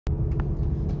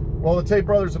Well, the Tate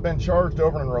brothers have been charged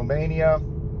over in Romania.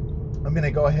 I'm going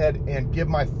to go ahead and give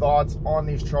my thoughts on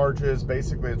these charges.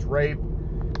 Basically, it's rape,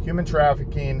 human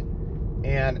trafficking,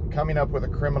 and coming up with a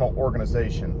criminal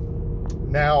organization.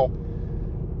 Now,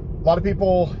 a lot of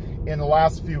people in the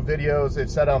last few videos, they've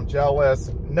said I'm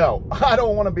jealous. No, I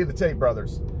don't want to be the Tate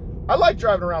brothers. I like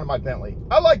driving around in my Bentley.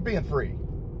 I like being free.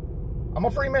 I'm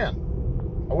a free man.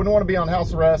 I wouldn't want to be on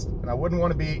house arrest, and I wouldn't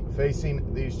want to be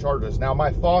facing these charges. Now,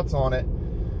 my thoughts on it,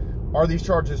 are these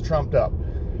charges trumped up?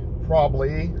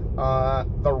 Probably.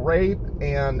 The rape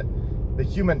and the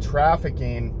human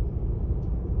trafficking,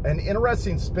 an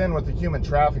interesting spin with the human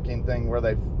trafficking thing where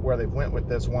they've went with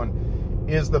this one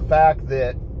is the fact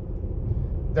that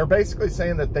they're basically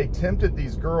saying that they tempted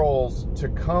these girls to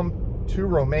come to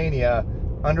Romania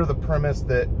under the premise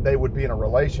that they would be in a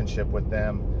relationship with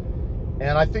them.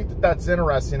 And I think that that's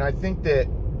interesting. I think that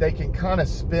they can kind of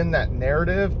spin that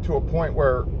narrative to a point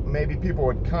where maybe people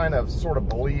would kind of sort of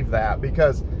believe that,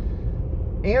 because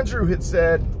Andrew had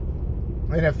said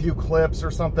in a few clips or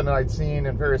something that I'd seen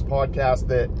in various podcasts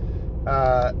that,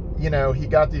 you know, he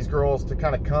got these girls to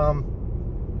kind of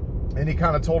come and he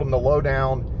kind of told them the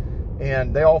lowdown,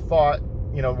 and they all thought,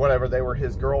 you know, whatever, they were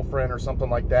his girlfriend or something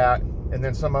like that. And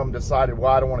then some of them decided,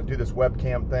 well, I don't want to do this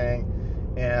webcam thing.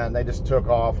 And they just took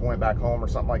off and went back home or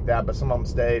something like that. But some of them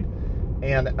stayed.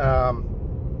 And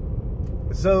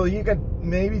so you could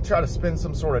maybe try to spin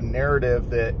some sort of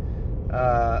narrative that,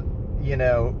 you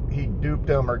know, he duped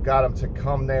them or got them to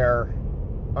come there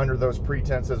under those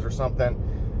pretenses or something.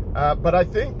 But I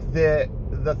think that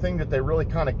the thing that they really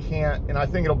kind of can't, and I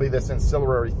think it'll be this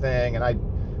ancillary thing, and I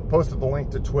posted the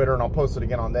link to Twitter, and I'll post it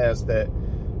again on this, that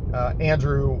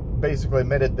Andrew basically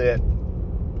admitted that,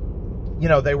 you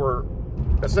know, they were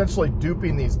essentially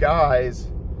duping these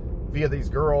guys via these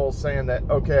girls, saying that,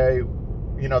 okay,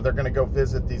 you know, they're going to go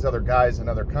visit these other guys in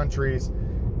other countries,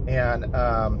 and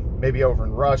maybe over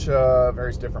in Russia,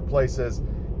 various different places,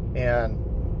 and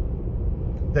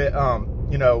that,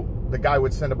 you know, the guy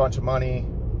would send a bunch of money,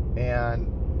 and,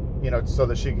 you know, so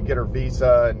that she could get her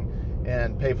visa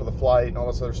and pay for the flight and all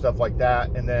this other stuff like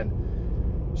that. And then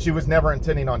she was never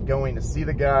intending on going to see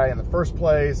the guy in the first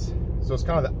place. So it's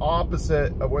kind of the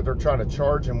opposite of what they're trying to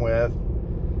charge him with.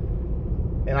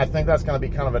 And I think that's going to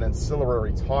be kind of an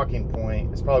ancillary talking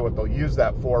point. It's probably what they'll use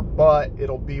that for, but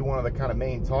it'll be one of the kind of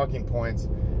main talking points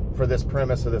for this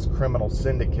premise of this criminal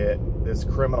syndicate, this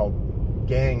criminal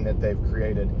gang that they've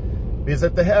created. Because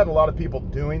if they had a lot of people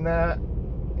doing that,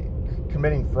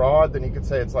 committing fraud, then you could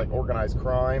say it's like organized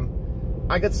crime.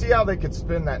 I could see how they could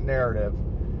spin that narrative.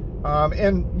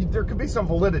 And there could be some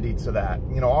validity to that.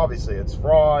 You know, obviously it's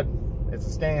fraud, it's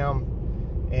a scam.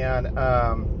 And,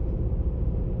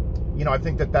 you know, I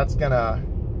think that that's gonna,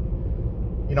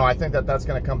 you know, I think that that's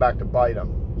gonna come back to bite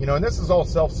them. You know, and this is all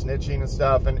self-snitching and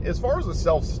stuff. And as far as the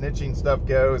self-snitching stuff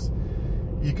goes,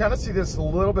 you kind of see this a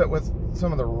little bit with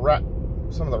some of the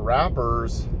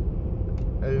rappers.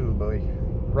 Oh boy,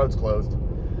 road's closed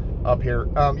up here.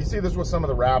 You see this with some of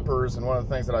the rappers, and one of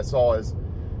the things that I saw is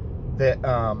that,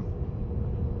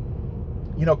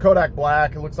 you know, Kodak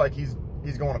Black, it looks like he's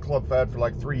going to Club Fed for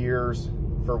like 3 years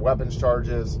for weapons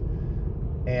charges.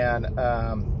 And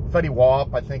Fetty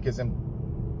Wap, I think, is in,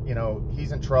 you know,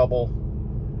 he's in trouble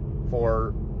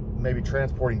for maybe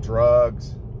transporting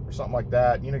drugs or something like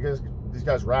that. You know, these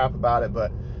guys rap about it,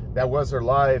 but that was their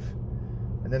life.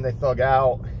 And then they thug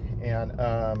out, and,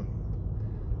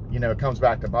 you know, it comes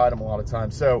back to bite them a lot of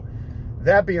times. So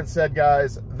that being said,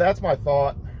 guys, that's my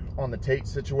thought on the Tate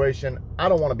situation. I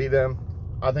don't want to be them.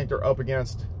 I think they're up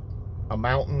against a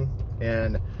mountain,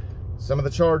 and some of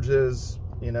the charges,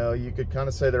 you know, you could kind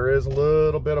of say there is a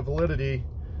little bit of validity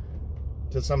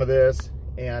to some of this,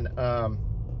 and I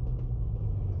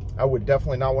would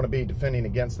definitely not want to be defending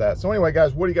against that. So anyway,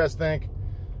 guys, what do you guys think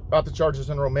about the charges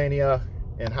in Romania,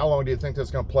 and how long do you think that's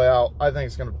going to play out? I think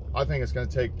it's going to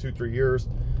take 2-3 years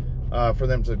for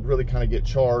them to really kind of get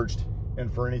charged,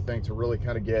 and for anything to really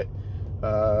kind of get,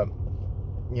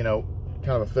 you know,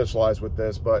 kind of officialized with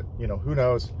this. But, you know, who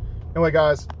knows? Anyway,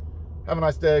 guys, have a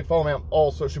nice day. Follow me on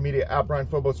all social media at Brian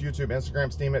Phobos, YouTube,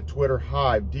 Instagram, Steam it, Twitter,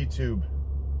 Hive, DTube.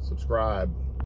 Subscribe.